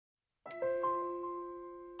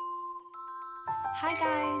Hi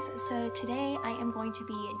guys, so today I am going to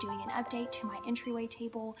be doing an update to my entryway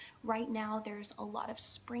table. Right now there's a lot of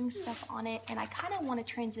spring stuff on it and I kind of want to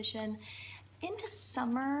transition into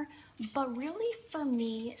summer, but really for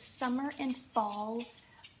me, summer and fall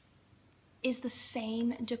is the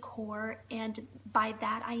same decor, and by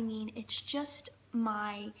that I mean it's just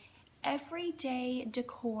my everyday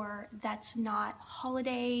decor that's not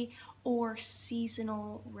holiday or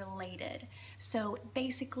seasonal related. So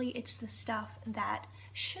basically it's the stuff that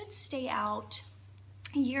should stay out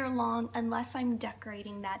year long unless I'm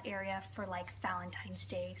decorating that area for like Valentine's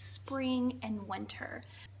Day, spring and winter.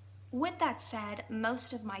 With that said,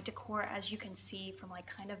 most of my decor, as you can see from like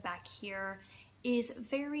kind of back here, is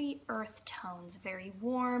very earth tones, very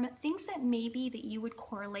warm, things that maybe that you would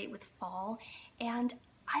correlate with fall, and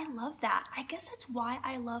I love that. I guess that's why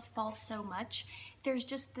I love fall so much. There's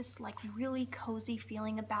just this like really cozy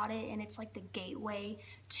feeling about it, and it's like the gateway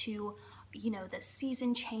to, you know, the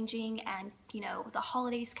season changing and, you know, the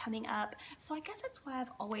holidays coming up. So I guess that's why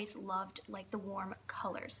I've always loved like the warm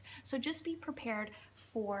colors. So just be prepared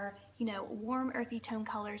for, you know, warm earthy tone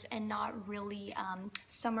colors and not really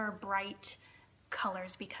summer bright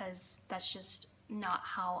colors, because that's just not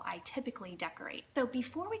how I typically decorate. So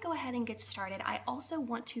before we go ahead and get started, I also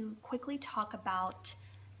want to quickly talk about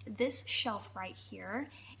this shelf right here.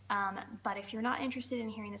 But if you're not interested in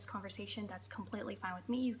hearing this conversation, that's completely fine with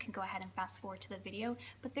me. You can go ahead and fast forward to the video.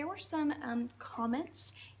 But there were some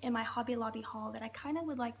comments in my Hobby Lobby haul that I kind of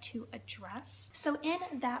would like to address. So in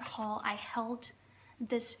that haul, I held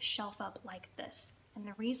this shelf up like this. And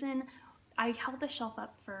the reason I held the shelf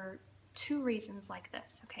up for two reasons like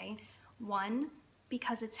this, okay? One,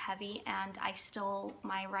 because it's heavy and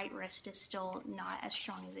my right wrist is still not as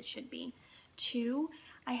strong as it should be. Two,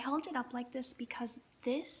 I held it up like this because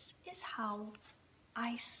this is how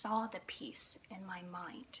I saw the piece in my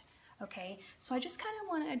mind, okay? So I just kind of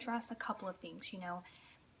want to address a couple of things, you know.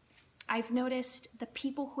 I've noticed the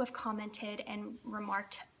people who have commented and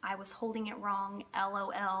remarked I was holding it wrong,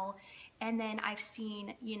 LOL, and then I've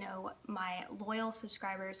seen, you know, my loyal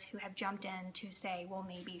subscribers who have jumped in to say, well,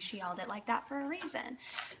 maybe she held it like that for a reason.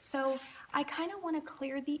 So I kind of want to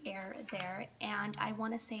clear the air there, and I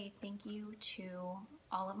want to say thank you to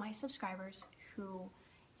all of my subscribers who,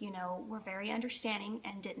 you know, were very understanding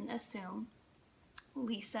and didn't assume.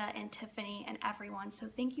 Lisa and Tiffany and everyone. So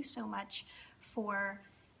thank you so much for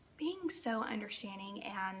being so understanding,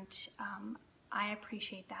 and I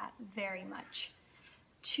appreciate that very much.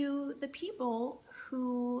 To the people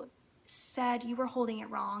who said you were holding it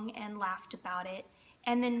wrong and laughed about it,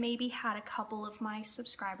 and then maybe had a couple of my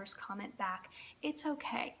subscribers comment back, it's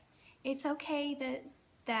okay. It's okay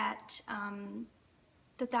that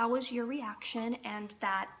was your reaction, and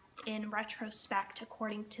that in retrospect,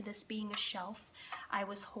 according to this being a shelf, I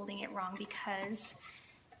was holding it wrong, because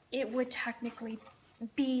it would technically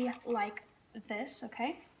be like this,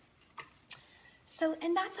 okay? So,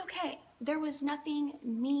 and that's okay. There was nothing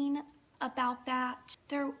mean about that.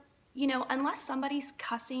 You know, unless somebody's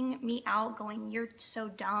cussing me out going, you're so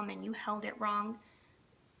dumb and you held it wrong,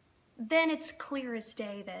 then it's clear as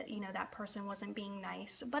day that, you know, that person wasn't being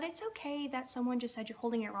nice. But it's okay that someone just said you're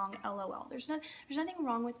holding it wrong, LOL. There's nothing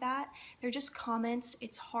wrong with that. They're just comments.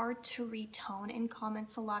 It's hard to read tone in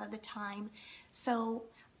comments a lot of the time. So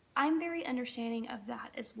I'm very understanding of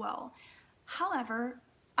that as well. However,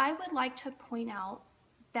 I would like to point out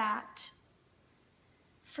that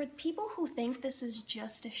for people who think this is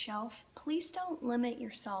just a shelf, please don't limit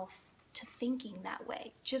yourself to thinking that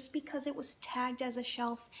way. Just because it was tagged as a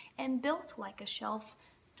shelf and built like a shelf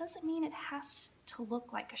doesn't mean it has to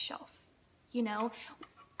look like a shelf. You know,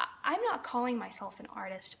 I'm not calling myself an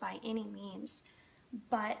artist by any means,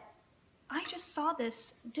 but I just saw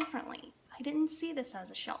this differently. I didn't see this as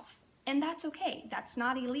a shelf, and that's okay. That's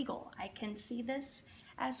not illegal. I can see this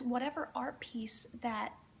as whatever art piece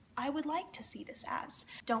that I would like to see this as.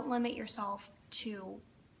 Don't limit yourself to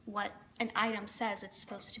what an item says it's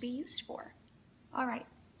supposed to be used for. All right,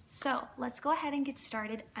 so let's go ahead and get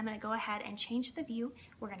started. I'm gonna go ahead and change the view.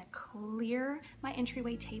 We're gonna clear my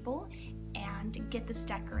entryway table and get this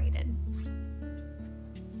decorated.